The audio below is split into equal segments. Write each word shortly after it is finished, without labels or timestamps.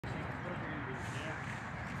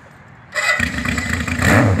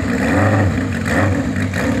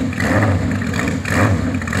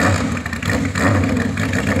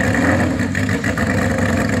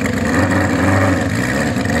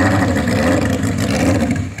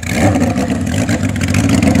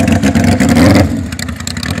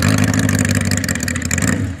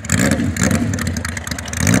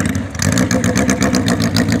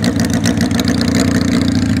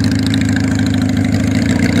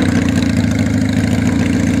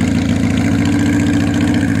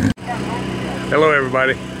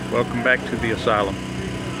everybody, welcome back to the asylum.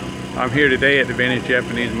 I'm here today at the Vintage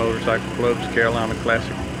Japanese Motorcycle Club's Carolina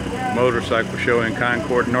Classic Motorcycle Show in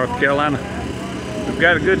Concord, North Carolina. We've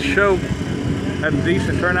got a good show, had a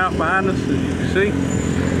decent turnout behind us, as you can see.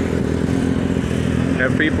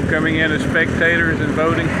 Have people coming in as spectators and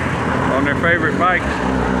voting on their favorite bikes.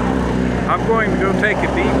 I'm going to go take a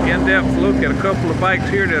deep, in-depth look at a couple of bikes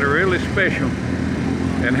here that are really special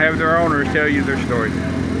and have their owners tell you their stories.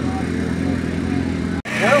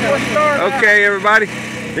 Okay, everybody,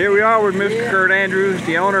 here we are with Mr. Kurt Andrews,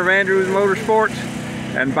 the owner of Andrews Motorsports,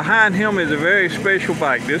 and behind him is a very special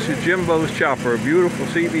bike. This is Jimbo's Chopper, a beautiful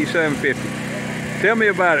CB750. Tell me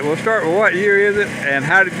about it. We'll start with what year is it, and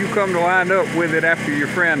how did you come to wind up with it after your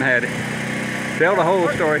friend had it? Tell the whole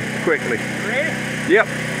story quickly. Ready? Yep.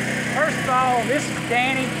 First of all, this is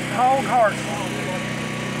Danny Hog Hartsville.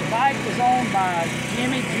 The bike was owned by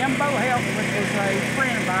Jimbo Help, which was a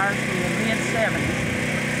friend of ours from the mid-70s.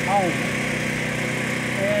 Home.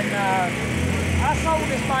 And I sold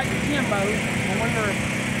this bike to Jimbo when we were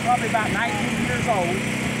probably about 19 years old.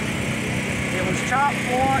 It was chopped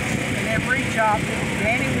once and then re-chopped.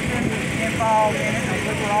 Danny was involved in it, and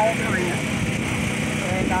we were all friends.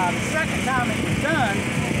 And the second time it was done,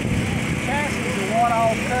 the chassis is a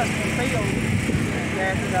one-off custom build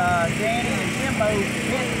that Danny and Jimbo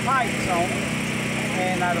hit the pipes on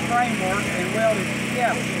and the framework and welded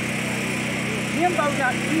together. Jimbo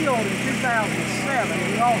got killed in 2007.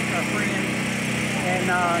 We lost our friend, and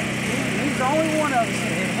he's the only one of us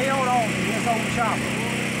that had held on to his old chopper.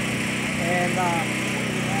 And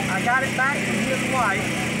I got it back from his wife,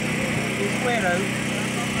 his widow,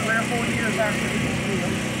 3 or 4 years after he was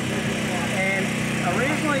killed. And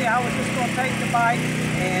originally I was just going to take the bike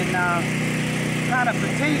and kind of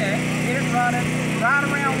patina it, get it running, ride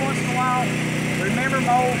around once in a while, remember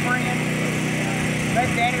my old friend. Let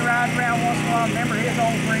Danny ride around once in a while, remember his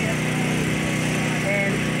old friend.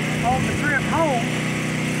 And on the trip home,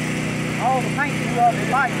 all the paint blew off the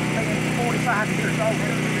bike being 45 years old.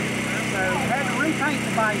 So we had to repaint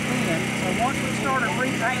the bike then. So once we started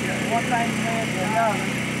repainting it, one thing led to another.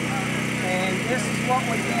 And this is what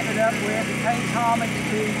we ended up with. It pays homage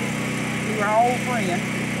to our old friend,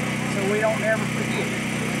 so we don't ever forget it.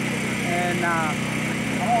 And I'm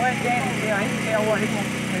going to let Danny tell, he can tell what he wants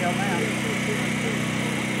to tell now.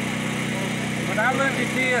 When I look at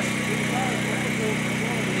this,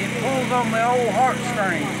 it pulls on my old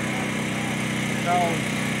heartstrings. So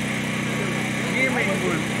Jimmy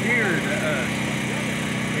was dear to us.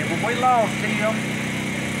 And when we lost him,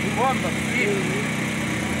 he wasn't a 50.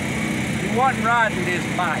 He wasn't riding this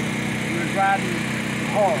bike. He was riding the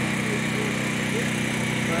horse.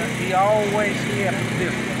 But he always kept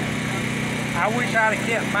this one. I wish I'd have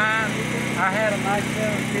kept mine. I had a nice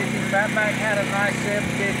 750. Fatback had a nice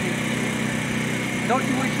 750. Don't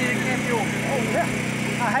you wish you'd have kept yours? Oh, yeah.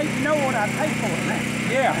 I hate to know what I'd pay for it now.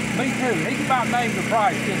 Yeah, me too. He can about name the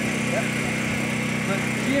price, didn't he? Yep. But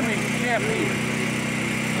Jimmy kept his.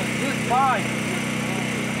 This bike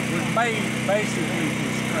was made basically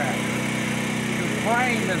from scrap. The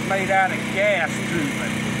frame is made out of gas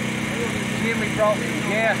tubing. Jimmy brought some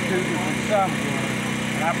gas tubing from somewhere,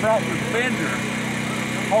 and I brought the fender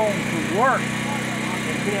home from work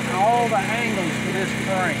and did all the angles for this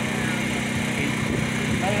frame.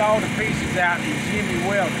 Made all the pieces out and Jimmy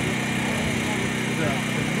welded. The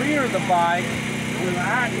rear of the bike was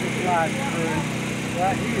axle slide through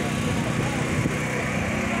right here.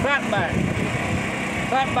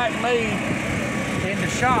 Fatback made in the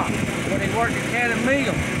shop when he worked at Cannon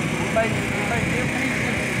Mill. He made them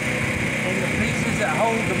pieces and the pieces that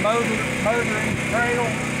hold the motoring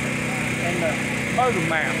cradle and the motor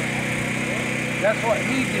mount. That's what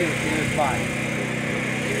he did to his bike.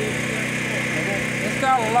 It's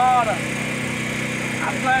got a lot of,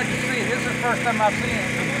 I'm glad to see it. This is the first time I've seen it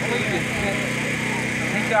completed since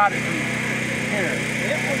he got it from here.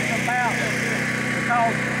 It was about,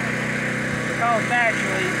 because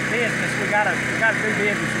naturally business, we gotta do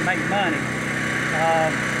business and make money.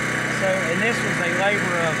 And this was a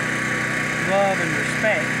labor of love and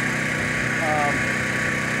respect.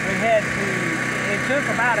 It took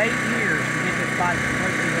about 8 years to get this bike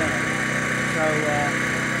completely done. So,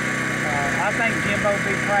 I think Jimbo would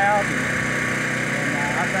be proud, and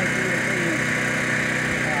I think he would be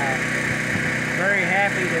very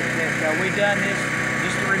happy that we done this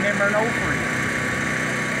just to remember an old friend.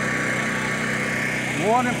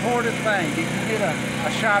 One important thing, did you get a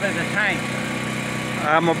shot at the tank?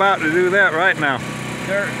 I'm about to do that right now.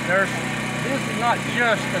 This is not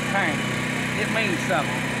just a tank. It means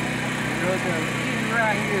something. Get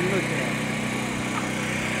right here and look at it.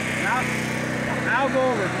 I'll go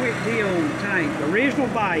over a quick deal on the tank. The original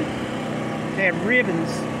bike had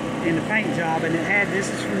ribbons in the paint job, and it had, this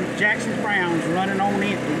is from Jackson Brown's, running on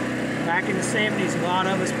empty. Back in the 70s, a lot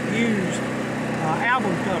of us used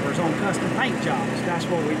album covers on custom paint jobs. That's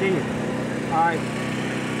what we did. All right.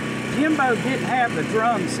 Jimbo didn't have the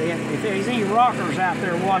drum set. If there's any rockers out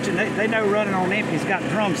there watching, they know running on empty's got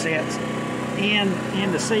drum sets in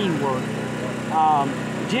the scene work.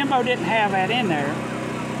 Jimbo didn't have that in there.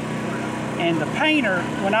 And the painter,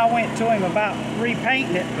 when I went to him about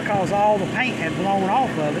repainting it because all the paint had blown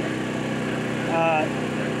off of it,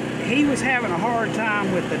 he was having a hard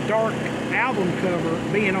time with the dark album cover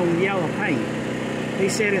being on yellow paint. He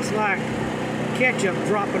said it's like ketchup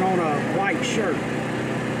dropping on a white shirt.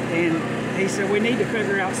 And he said we need to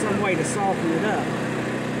figure out some way to soften it up.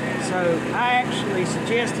 So I actually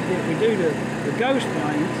suggested that we do the ghost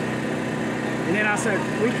planes. And then I said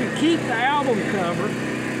we could keep the album cover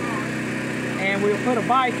and we'll put a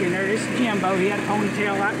bike in there. This is Jimbo. He had a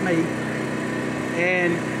ponytail like me.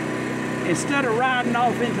 And instead of riding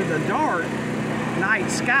off into the dark night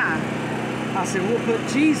sky, I said we'll put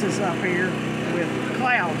Jesus up here with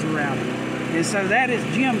clouds around him. And so that is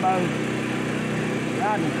Jimbo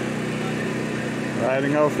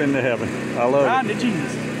riding off into heaven. I love riding it. to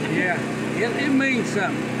Jesus. Yeah, it means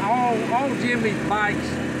something. All Jimmy's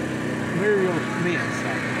bikes, murals meant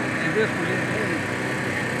something. And this one didn't do.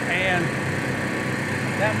 And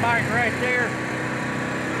that bike right there,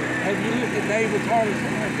 have you looked at David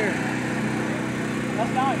Harlison right there?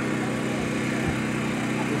 That's nice.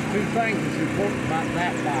 There's two things that's important about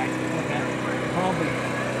that bike. Okay. Probably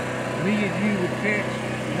me and you would catch,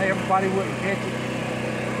 and everybody wouldn't catch it.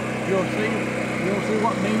 You'll see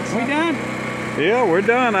what it means. We done? Yeah, we're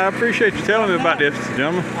done. I appreciate you telling me about this,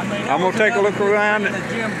 gentlemen. I mean, I'm going to take a look around. The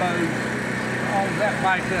Jimbo's on that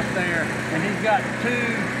bike up there, and he's got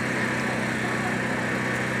two,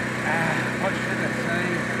 what should I say?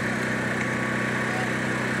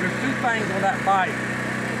 There's two things on that bike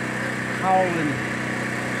hauling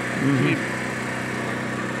Jimmy.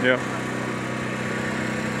 Yeah.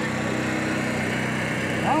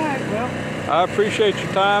 All right, well. I appreciate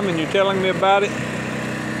your time and you telling me about it.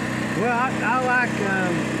 Well, I like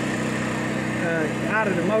out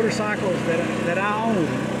of the motorcycles that I own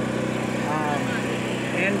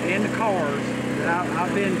and the cars that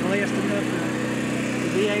I've been blessed enough to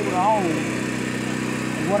be able to own.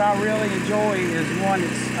 What I really enjoy is one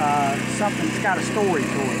that's something that's got a story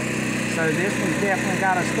to it. So this one's definitely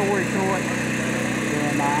got a story to it,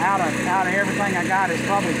 and out of everything I got, it's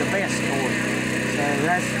probably the best story. So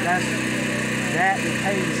that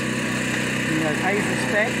pays, pays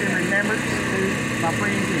respect and remembrance to my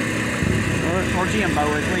friend Jimmy, or Jimbo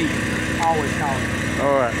as we always call him.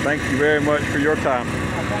 All right, thank you very much for your time.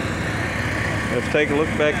 Okay. Let's take a look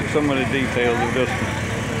back at some of the details of this one.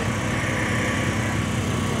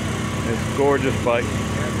 It's a gorgeous bike.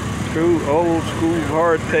 True old school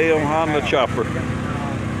hardtail Honda Chopper.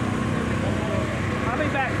 I'll be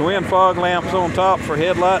back. Twin fog lamps on top for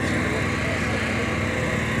headlights.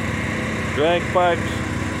 Drag pipes.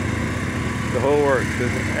 The whole works.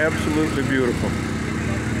 It's absolutely beautiful.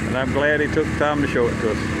 And I'm glad he took the time to show it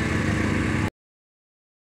to us.